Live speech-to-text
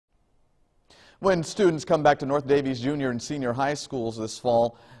When students come back to North Davies Junior and Senior High Schools this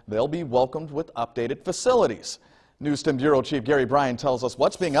fall, they'll be welcomed with updated facilities. News 10 Bureau Chief Gary Bryan tells us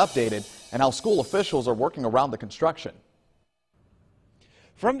what's being updated and how school officials are working around the construction.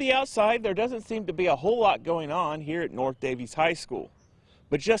 From the outside, there doesn't seem to be a whole lot going on here at North Davies High School.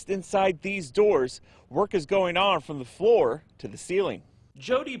 But just inside these doors, work is going on from the floor to the ceiling.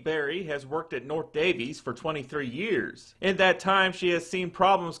 Jody Berry has worked at North Davies for 23 years. In that time, she has seen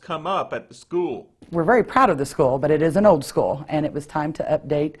problems come up at the school. We're very proud of the school, but it is an old school, and it was time to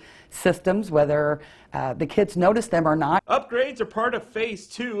update systems, whether the kids notice them or not. Upgrades are part of phase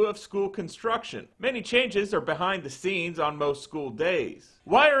 2 of school construction. Many changes are behind the scenes on most school days.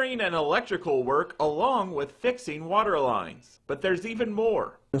 Wiring and electrical work along with fixing water lines. But there's even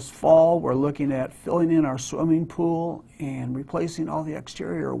more. This fall, we're looking at filling in our swimming pool and replacing all the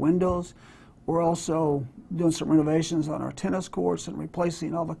exterior windows. We're also doing some renovations on our tennis courts and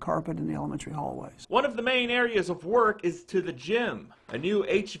replacing all the carpet in the elementary hallways. One of the main areas of work is to the gym. A new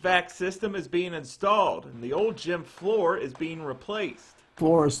HVAC system is being installed and the old gym floor is being replaced.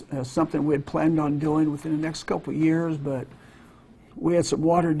 Floor is something we had planned on doing within the next couple of years, but we had some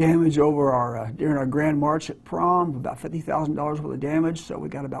water damage over during our grand march at prom, about $50,000 worth of damage, so we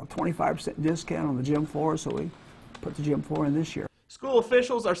got about 25% discount on the gym floor, so we put the gym floor in this year. School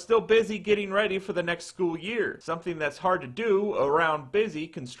officials are still busy getting ready for the next school year, something that's hard to do around busy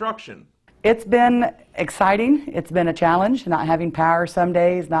construction. It's been exciting. It's been a challenge, not having power some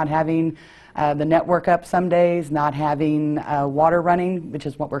days, not having the network up some days, not having water running, which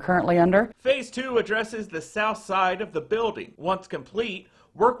is what we're currently under. Phase 2 addresses the south side of the building. Once complete,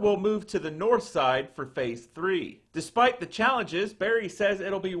 work will move to the north side for phase 3. Despite the challenges, Barry says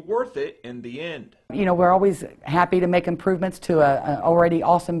it'll be worth it in the end. You know, we're always happy to make improvements to an already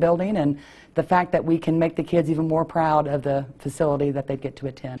awesome building, and the fact that we can make the kids even more proud of the facility that they get to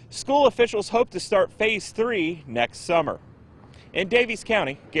attend. School officials hope to start phase 3 next summer. In Davies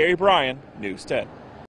County, Gary Bryan, News 10.